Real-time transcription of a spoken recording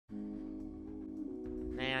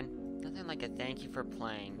like a thank you for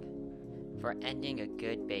playing, for ending a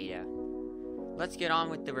good beta. Let's get on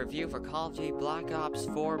with the review for Call of Duty Black Ops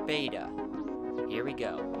 4 Beta. Here we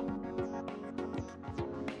go.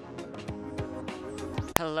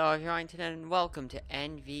 Hello everyone, and welcome to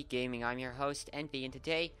N.V. Gaming. I'm your host, N.V, and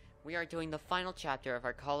today we are doing the final chapter of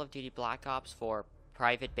our Call of Duty Black Ops 4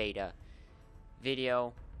 Private Beta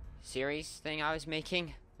video series thing I was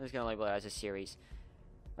making. I was going to label it as a series.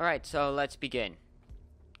 Alright, so let's begin.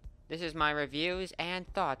 This is my reviews and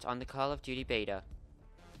thoughts on the Call of Duty Beta.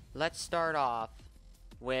 Let's start off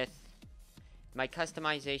with my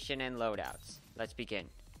customization and loadouts. Let's begin.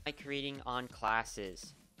 My creating on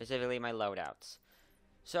classes, specifically my loadouts.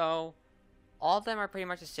 So, all of them are pretty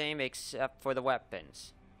much the same except for the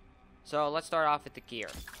weapons. So, let's start off with the gear.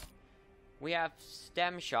 We have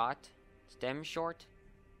Stem Shot. Stem Short?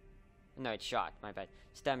 No, it's Shot, my bad.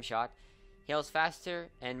 Stem Shot. Heals faster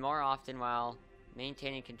and more often while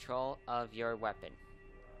maintaining control of your weapon.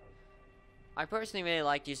 I personally really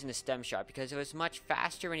liked using the Stem Shot because it was much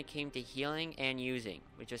faster when it came to healing and using,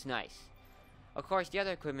 which was nice. Of course, the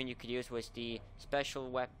other equipment you could use was the special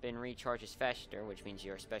weapon recharges faster, which means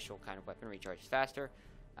your special kind of weapon recharges faster,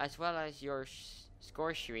 as well as your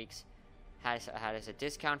score streaks had as a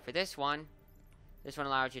discount for this one. This one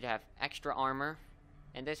allows you to have extra armor,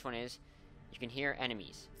 and this one is you can hear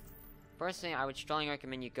enemies. Personally, I would strongly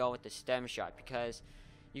recommend you go with the Stem Shot because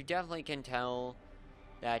you definitely can tell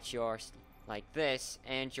that your like this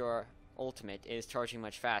and your ultimate is charging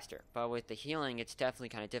much faster, but with the healing it's definitely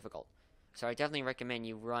kind of difficult. So I definitely recommend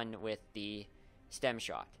you run with the Stem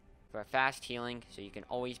Shot for fast healing so you can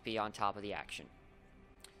always be on top of the action.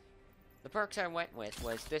 The perks I went with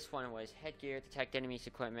was this one was headgear, detect enemies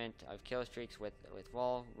equipment, of kill streaks with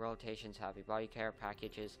wall rotations, happy body care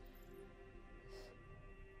packages.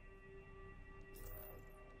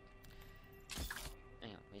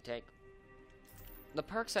 Hang on, let me take. The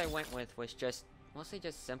perks I went with was just mostly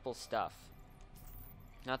just simple stuff.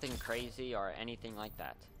 Nothing crazy or anything like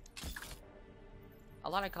that. A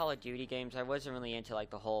lot of Call of Duty games, I wasn't really into like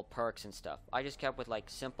the whole perks and stuff. I just kept with like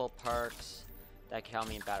simple perks that could help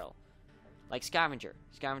me in battle. Like Scavenger.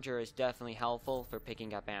 Scavenger is definitely helpful for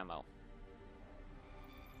picking up ammo.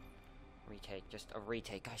 Retake, just a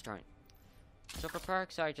retake, gosh darn it. So for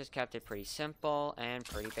perks, I just kept it pretty simple and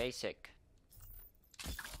pretty basic.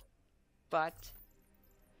 But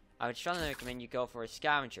I would strongly recommend you go for a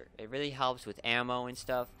Scavenger. It really helps with ammo and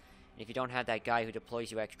stuff. And if you don't have that guy who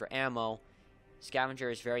deploys you extra ammo, Scavenger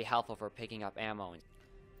is very helpful for picking up ammo.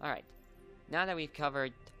 Alright, now that we've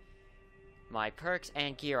covered my perks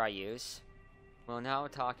and gear I use, we'll now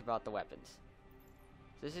talk about the weapons.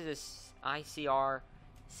 This is this ICR-7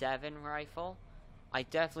 rifle. I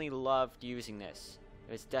definitely loved using this.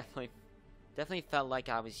 It was definitely felt like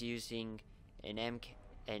I was using an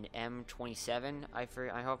M27.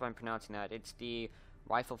 I hope I'm pronouncing that. It's the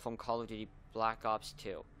rifle from Call of Duty Black Ops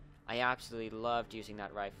 2. I absolutely loved using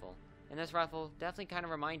that rifle. And this rifle definitely kind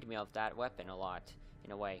of reminded me of that weapon a lot,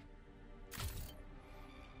 in a way.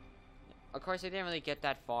 Of course, I didn't really get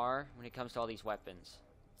that far when it comes to all these weapons.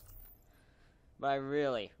 But I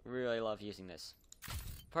really, really love using this.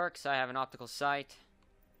 Perks, I have an optical sight.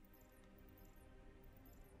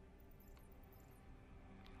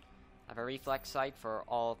 I have a reflex sight for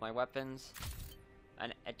all of my weapons.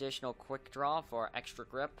 An additional quick draw for extra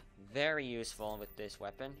grip. Very useful with this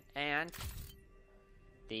weapon. And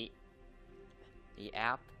the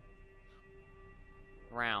app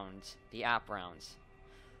rounds,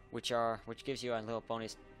 which gives you a little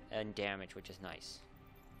bonus in damage, which is nice.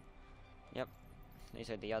 Yep,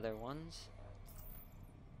 these are the other ones.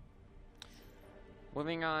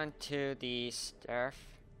 Moving on to the Sturf.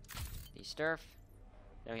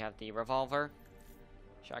 Then we have the revolver,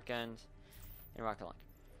 shotguns, and rocket launcher.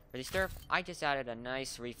 For the Sturf, I just added a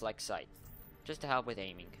nice reflex sight, just to help with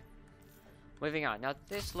aiming. Moving on. Now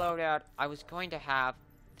this loadout, I was going to have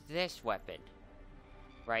this weapon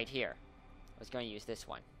right here. I was going to use this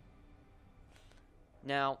one.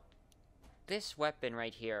 Now, this weapon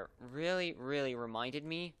right here really, really reminded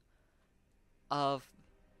me of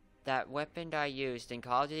that weapon that I used in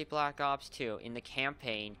Call of Duty Black Ops 2 in the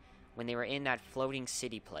campaign when they were in that floating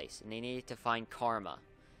city place and they needed to find Karma.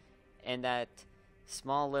 And that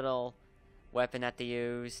small little weapon that they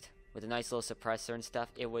used with a nice little suppressor and stuff,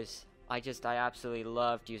 I absolutely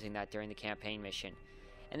loved using that during the campaign mission.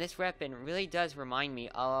 And this weapon really does remind me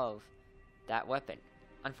of that weapon.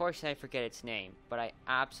 Unfortunately, I forget its name, but I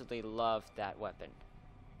absolutely loved that weapon.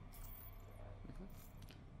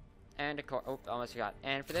 And of course, almost forgot.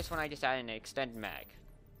 And for this one, I just added an extended mag.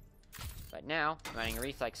 But now, I'm running a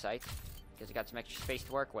reflex sight, because I got some extra space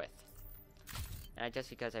to work with. And just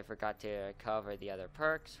because I forgot to cover the other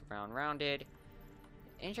perks, rounded.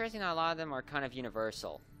 Interesting that a lot of them are kind of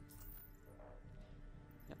universal.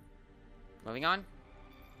 Yep. Moving on.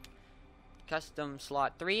 Custom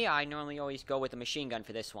slot 3, I normally always go with a machine gun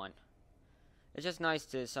for this one. It's just nice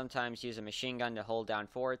to sometimes use a machine gun to hold down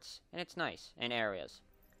forts, and it's nice, and areas.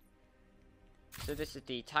 So this is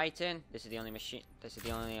the Titan. This is the only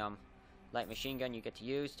light machine gun you get to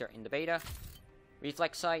use in the beta.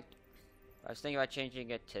 Reflex sight. I was thinking about changing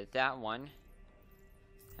it to that one.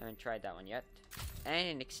 Haven't tried that one yet. And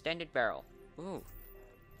an extended barrel. Ooh.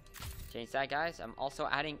 Change that, guys. I'm also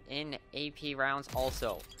adding in AP rounds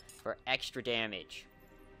also for extra damage.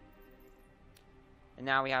 And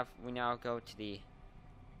now we now go to the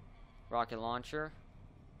rocket launcher.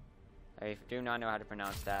 I do not know how to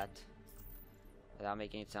pronounce that without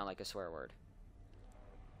making it sound like a swear word.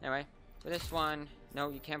 Anyway, for this one, no,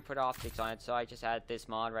 you can't put optics on it, so I just added this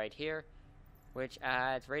mod right here, which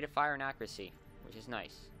adds rate of fire and accuracy, which is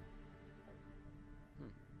nice.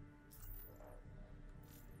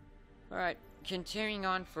 Alright, continuing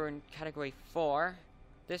on for category 4.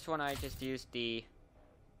 This one I just used the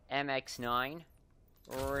MX9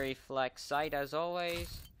 reflex sight as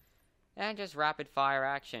always, and just rapid fire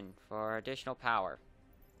action for additional power.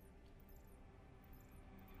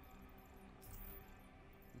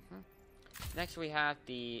 Next we have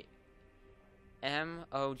the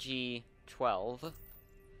MOG12,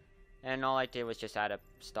 and all I did was just add a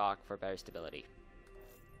stock for better stability.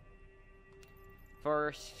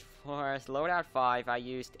 For loadout 5, I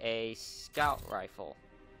used a scout rifle,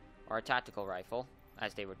 or a tactical rifle,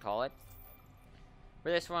 as they would call it. For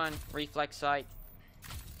this one, reflex sight,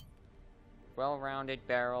 well-rounded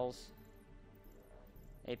barrels,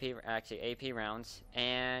 AP rounds,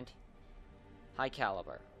 and high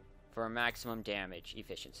caliber for maximum damage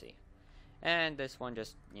efficiency. And this one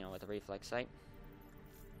just, with a reflex sight.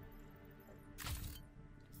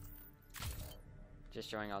 Just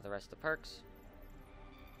showing all the rest of the perks.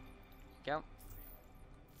 Go.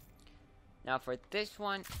 Now for this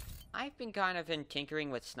one, I've been kind of tinkering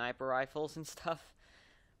with sniper rifles and stuff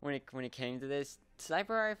when it came to this.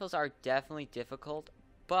 Sniper rifles are definitely difficult,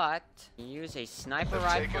 but you use a sniper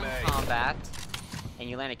rifle in combat and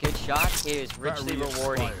you land a good shot, it is richly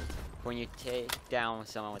rewarding when you take down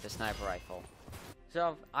someone with a sniper rifle.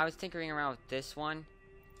 So I was tinkering around with this one,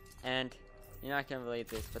 and you're not gonna believe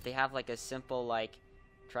this, but they have like a simple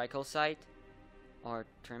tricle sight or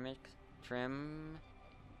trimic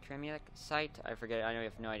sight. I forget. I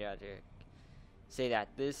have no idea how to say that.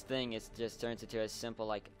 This thing just turns into a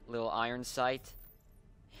simple little iron sight,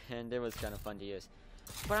 and it was kind of fun to use.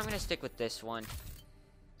 But I'm gonna stick with this one.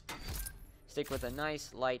 Stick with a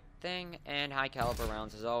nice light thing and high caliber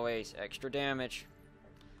rounds as always, extra damage.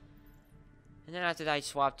 And then after that, I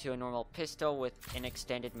swapped to a normal pistol with an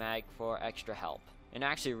extended mag for extra help. It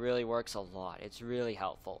actually really works a lot. It's really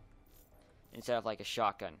helpful instead of a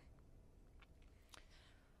shotgun.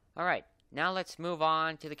 Alright, now let's move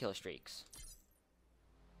on to the kill streaks.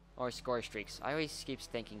 Or score streaks. I always keep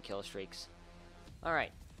thinking kill streaks.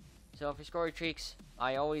 Alright, so for score streaks,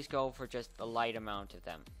 I always go for just a light amount of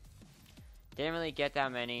them. Didn't really get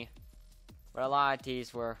that many, but a lot of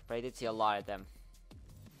these were, but I did see a lot of them.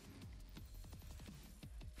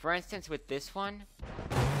 For instance, with this one,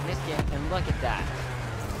 and look at that.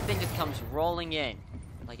 The thing just comes rolling in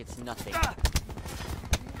like it's nothing.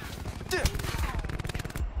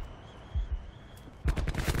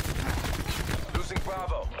 Losing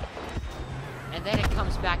Bravo. And then it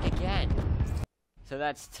comes back again. So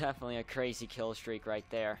that's definitely a crazy kill streak right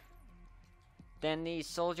there. Then these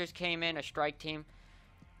soldiers came in, a strike team.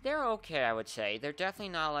 They're okay, I would say. They're definitely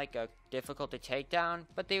not a difficult to take down,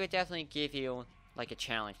 but they would definitely give you a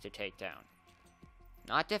challenge to take down.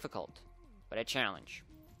 Not difficult, but a challenge.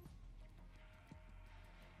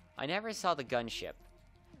 I never saw the gunship.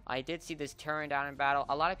 I did see this turret down in battle.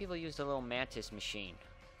 A lot of people use the little mantis machine.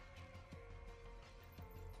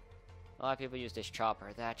 A lot of people use this chopper.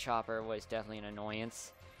 That chopper was definitely an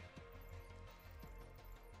annoyance.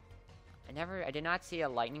 I did not see a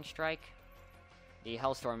lightning strike. The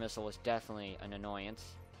Hellstorm missile was definitely an annoyance.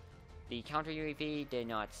 The counter UAV did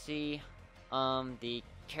not see. The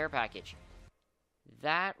care package.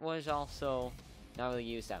 That was also not really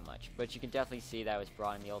used that much, but you can definitely see that was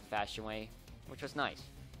brought in the old-fashioned way, which was nice.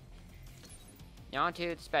 Now on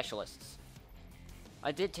to the specialists.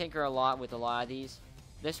 I did tinker a lot with a lot of these.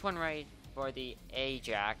 This one right for the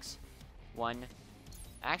Ajax one,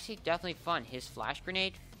 actually definitely fun. His flash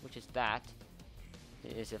grenade, which is that,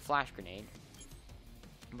 is a flash grenade.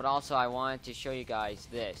 But also I wanted to show you guys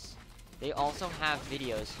this. They also have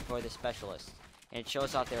videos for the specialists, and it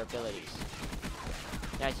shows off their abilities.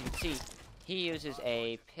 As you can see, he uses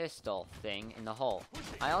a pistol thing in the hole.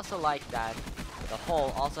 I also like that the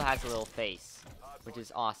hole also has a little face, which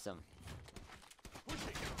is awesome.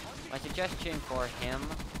 My suggestion for him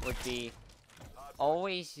would be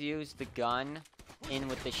always use the gun in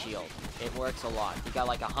with the shield. It works a lot. You got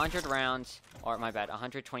like 100 rounds, or my bad,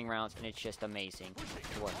 120 rounds, and it's just amazing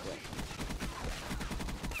to work with.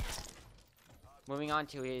 Moving on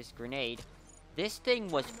to his grenade. This thing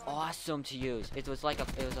was awesome to use. It was a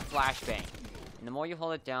flashbang. And the more you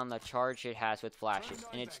hold it down, the charge it has with flashes,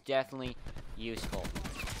 and it's definitely useful.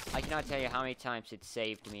 I cannot tell you how many times it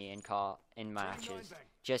saved me in matches.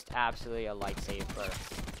 Just absolutely a lightsaber.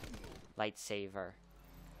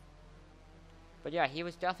 But yeah, he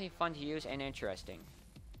was definitely fun to use and interesting.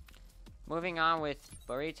 Moving on with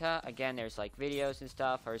Burrita, again, there's like videos and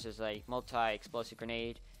stuff. Hers is like multi-explosive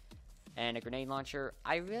grenade and a grenade launcher.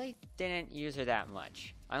 I really didn't use her that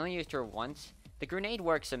much. I only used her once. The grenade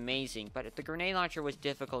works amazing, but the grenade launcher was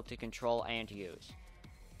difficult to control and use.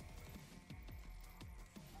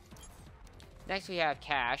 Next we have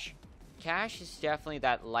Cash. Cash is definitely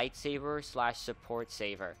that lightsaber / support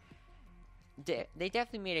saver. They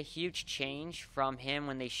definitely made a huge change from him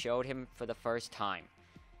when they showed him for the first time.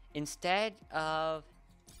 Instead of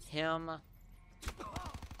him,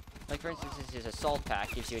 like for instance, his assault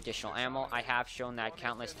pack gives you additional ammo. I have shown that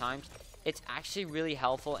countless times. It's actually really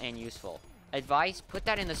helpful and useful. Advice, put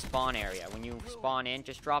that in the spawn area. When you spawn in,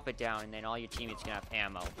 just drop it down and then all your teammates can have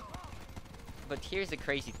ammo. But here's the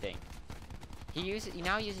crazy thing. He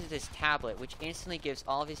now uses this tablet, which instantly gives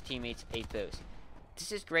all of his teammates a boost.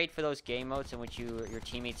 This is great for those game modes in which your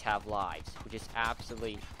teammates have lives, which is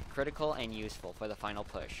absolutely critical and useful for the final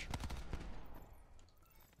push.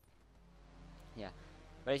 Yeah,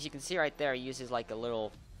 but as you can see right there, he uses like a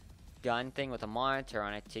little gun thing with a monitor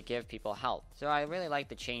on it to give people health. So I really like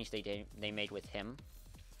the change they made with him.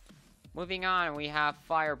 Moving on, we have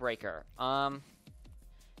Firebreaker.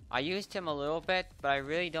 I used him a little bit, but I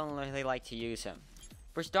really don't like to use him.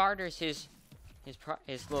 For starters, his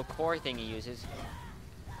little core thing he uses,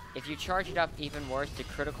 if you charge it up even worse to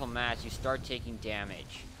critical mass, you start taking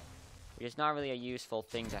damage. Which is not really a useful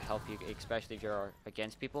thing to help you, especially if you're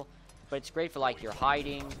against people. But it's great for like you're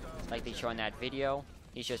hiding, like they show in that video.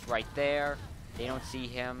 He's just right there, they don't see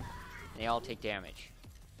him, and they all take damage.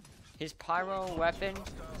 His pyro weapon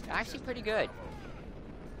is actually pretty good.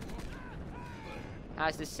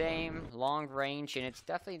 Has the same long range, and it's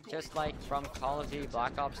definitely just like from Call of Duty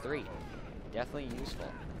Black Ops 3. Definitely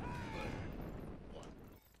useful.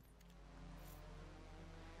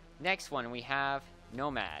 Next one, we have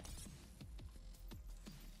Nomad.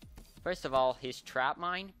 First of all, his trap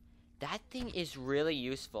mine. That thing is really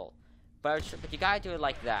useful. But you gotta do it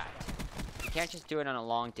like that. You can't just do it on a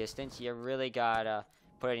long distance. You really gotta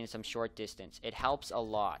put it in some short distance. It helps a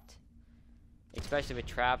lot. Especially with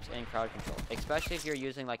traps and crowd control. Especially if you're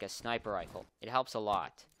using like a sniper rifle. It helps a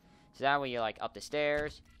lot. So that way you're like up the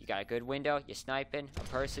stairs, you got a good window, you're sniping, a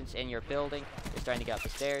person's in your building, they're starting to get up the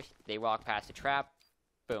stairs, they walk past the trap,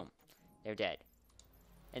 boom, they're dead.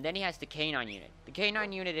 And then he has the K9 unit. The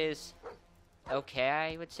K9 unit is okay,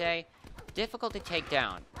 I would say. Difficult to take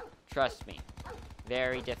down. Trust me.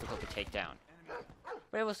 Very difficult to take down.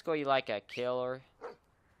 But it will score you like a kill or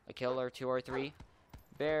 2 or 3.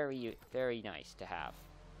 Very, very nice to have.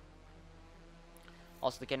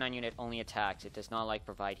 Also, the K9 unit only attacks. It does not like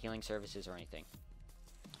provide healing services or anything.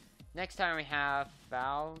 Next time we have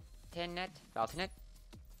Valtenet.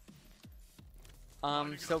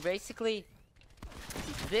 So basically,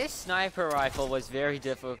 this sniper rifle was very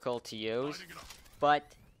difficult to use, but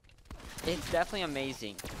it's definitely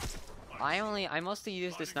amazing. I mostly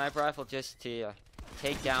use the sniper rifle just to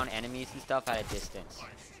take down enemies and stuff at a distance.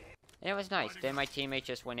 And it was nice. Then my teammate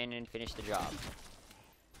just went in and finished the job.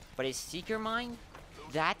 But his Seeker Mine,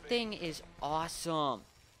 that thing is awesome.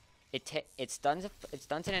 It stuns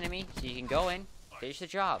an enemy, so you can go in, finish the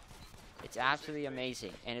job. It's absolutely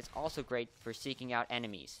amazing, and it's also great for seeking out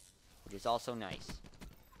enemies, which is also nice.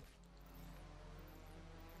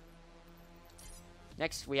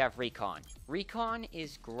 Next, we have Recon. Recon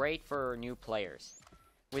is great for new players.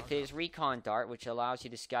 With his Recon Dart, which allows you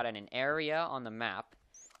to scout out an area on the map,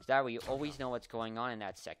 so that way you always know what's going on in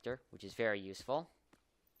that sector, which is very useful.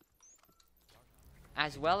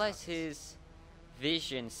 As well as his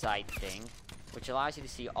Vision Sight thing, which allows you to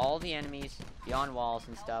see all the enemies beyond walls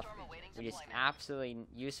and stuff, which is absolutely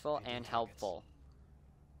useful and helpful.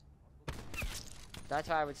 That's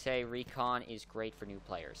why I would say Recon is great for new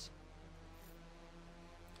players.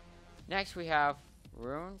 Next we have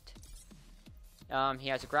Ruined. He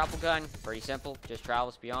has a grapple gun, pretty simple, just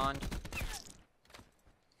travels beyond.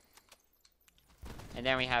 And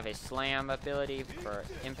then we have his slam ability for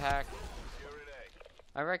impact.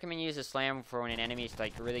 I recommend you use a slam for when an enemy is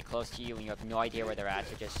like really close to you and you have no idea where they're at.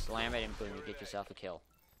 So just slam it and boom, you get yourself a kill.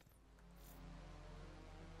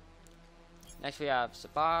 Next we have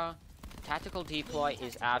Sabara. Tactical deploy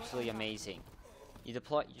is absolutely amazing. You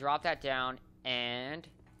drop that down, and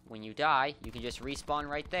when you die, you can just respawn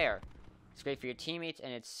right there. It's great for your teammates,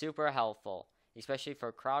 and it's super helpful, especially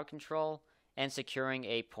for crowd control and securing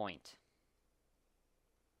a point.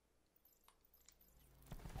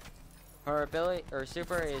 Her ability, or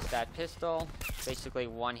super, is that pistol, basically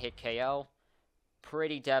one-hit KO.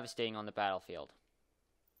 Pretty devastating on the battlefield.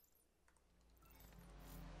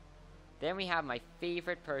 Then we have my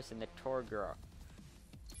favorite person, the Torgur.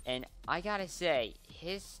 And I gotta say,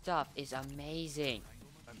 his stuff is amazing.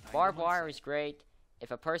 Barbed wire is great.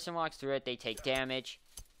 If a person walks through it, they take damage.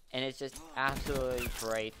 And it's just absolutely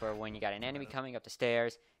great for when you got an enemy coming up the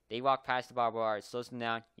stairs. They walk past the barbed wire, it slows them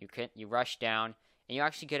down, you rush down, and you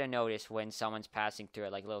actually get a notice when someone's passing through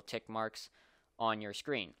it, like little tick marks on your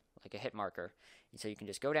screen, like a hit marker. And so you can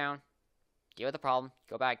just go down, deal with the problem,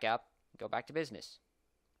 go back up, go back to business.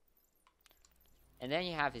 And then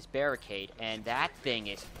you have his barricade, and that thing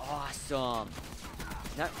is awesome.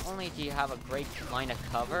 Not only do you have a great line of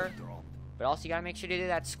cover, but also you gotta make sure to do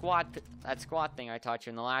that squat thing I taught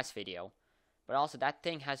you in the last video. But also that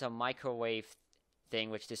thing has a microwave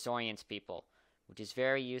thing which disorients people, which is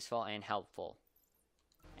very useful and helpful.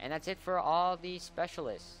 And that's it for all the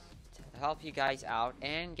specialists. To help you guys out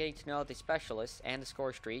and getting to know the specialists and the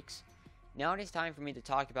score streaks, now it is time for me to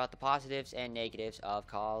talk about the positives and negatives of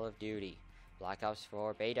Call of Duty Black Ops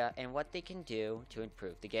 4 Beta and what they can do to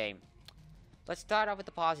improve the game. Let's start off with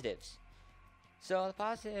the positives. So the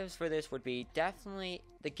positives for this would be definitely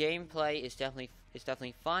the gameplay is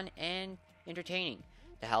definitely fun and entertaining.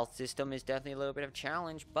 The health system is definitely a little bit of a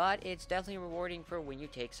challenge, but it's definitely rewarding for when you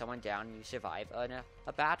take someone down and you survive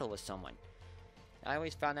a battle with someone. I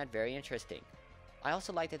always found that very interesting. I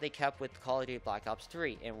also like that they kept with Call of Duty Black Ops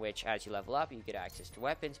 3, in which as you level up, you get access to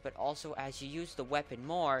weapons, but also as you use the weapon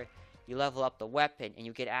more, you level up the weapon and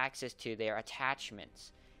you get access to their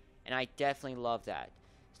attachments. And I definitely love that.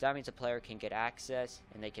 So that means a player can get access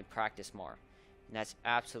and they can practice more. And that's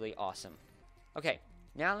absolutely awesome. Okay,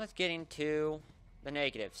 now let's get into the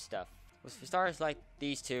negative stuff. For starters, like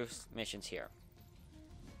these two missions here.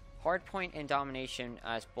 Hardpoint and Domination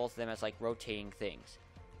as both of them as like rotating things.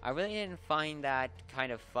 I really didn't find that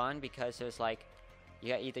kind of fun because it was like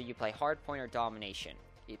either you play Hardpoint or Domination.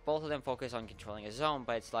 Both of them focus on controlling a zone,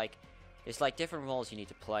 but it's like different roles you need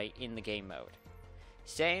to play in the game mode.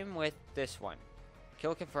 Same with this one.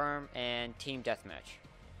 Kill Confirm and Team Deathmatch.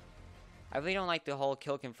 I really don't like the whole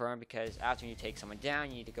Kill Confirm because after you take someone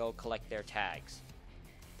down, you need to go collect their tags.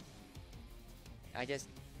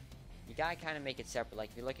 You gotta kind of make it separate. Like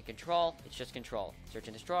if you look at Control, it's just Control. Search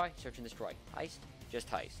and Destroy, Search and Destroy. Heist, just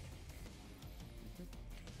Heist.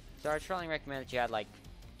 So I strongly recommend that you had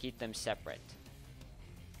keep them separate.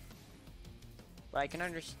 But I can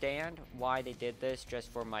understand why they did this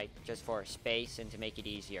just for space and to make it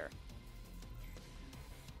easier.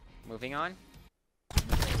 Moving on.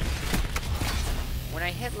 When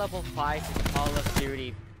I hit level 5 in Call of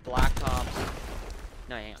Duty Black Ops...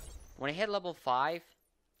 No, hang on. When I hit level 5,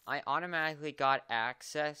 I automatically got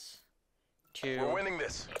access to... We're winning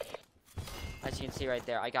this. As you can see right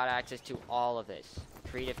there, I got access to all of this.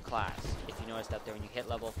 Creative class, if you noticed up there when you hit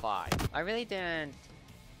level 5. I really didn't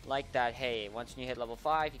like that, hey, once you hit level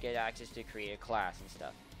 5, you get access to create a class and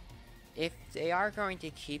stuff. If they are going to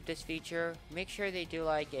keep this feature, make sure they do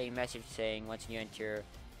a message saying once you enter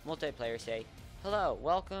multiplayer, say, hello,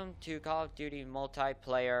 welcome to Call of Duty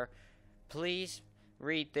multiplayer. Please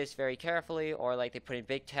read this very carefully, or they put in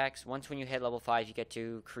big text. Once when you hit level 5, you get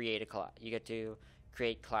to create a class. You get to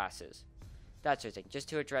create classes. That sort of thing, just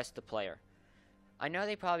to address the player. I know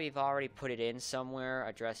they probably have already put it in somewhere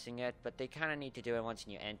addressing it, but they kind of need to do it once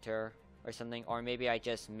you enter or something, or maybe I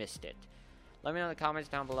just missed it. Let me know in the comments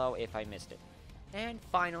down below if I missed it. And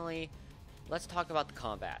finally, let's talk about the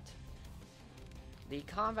combat. The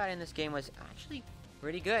combat in this game was actually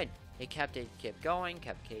pretty good. It kept going,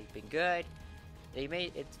 kept keeping good.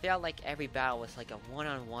 It felt like every battle was like a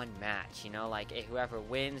one-on-one match, you know, whoever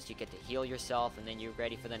wins, you get to heal yourself, and then you're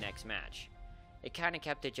ready for the next match. It kind of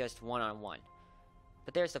kept it just one-on-one.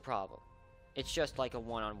 But there's the problem. It's just like a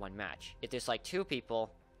one-on-one match. If there's 2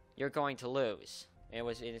 people, you're going to lose.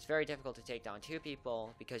 It's very difficult to take down 2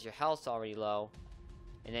 people because your health's already low,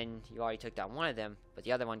 and then you already took down one of them, but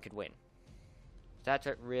the other one could win. That's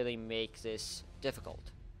what really makes this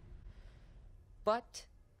difficult. But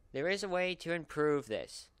there is a way to improve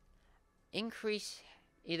this.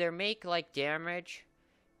 Either make damage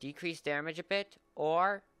decrease damage a bit,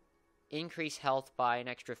 or increase health by an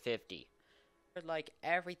extra 50. Like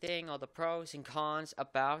everything, all the pros and cons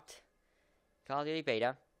about Call of Duty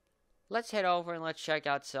Beta, let's head over and let's check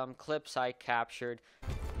out some clips I captured.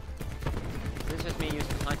 This was me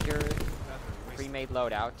using Hunter pre-made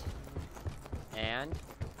loadout, and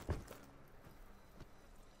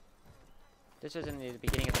this was in the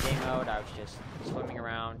beginning of the game mode. I was just swimming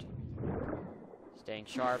around, staying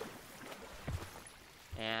sharp,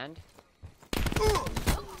 and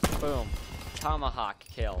boom, tomahawk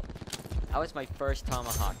kill. That was my first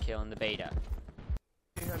tomahawk kill in the beta.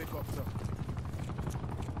 Helicopter.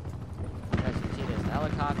 As you can see, there's the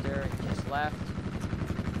helicopter, it just left.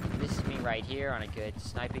 This is me right here on a good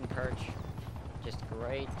sniping perch. Just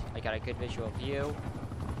great. I got a good visual view.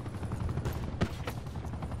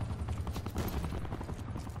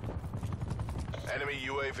 Enemy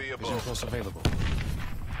UAV above. Visuals available.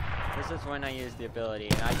 This is when I used the ability,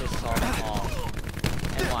 and I just saw them all.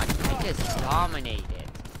 And watch, I just dominated.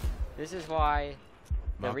 This is why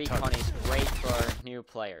the recon is great for new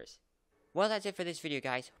players. Well, that's it for this video,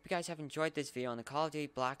 guys. Hope you guys have enjoyed this video on the Call of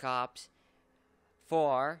Duty Black Ops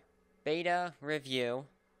 4 beta review.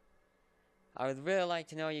 I would really like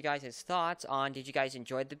to know you guys' thoughts on, did you guys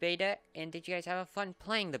enjoy the beta, and did you guys have fun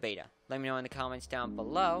playing the beta? Let me know in the comments down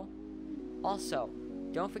below. Also,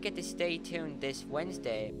 don't forget to stay tuned this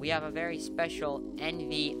Wednesday. We have a very special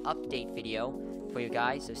N.V. update video for you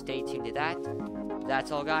guys, so stay tuned to that.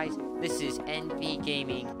 That's all, guys. This is N.V.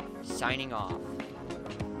 Gaming, signing off.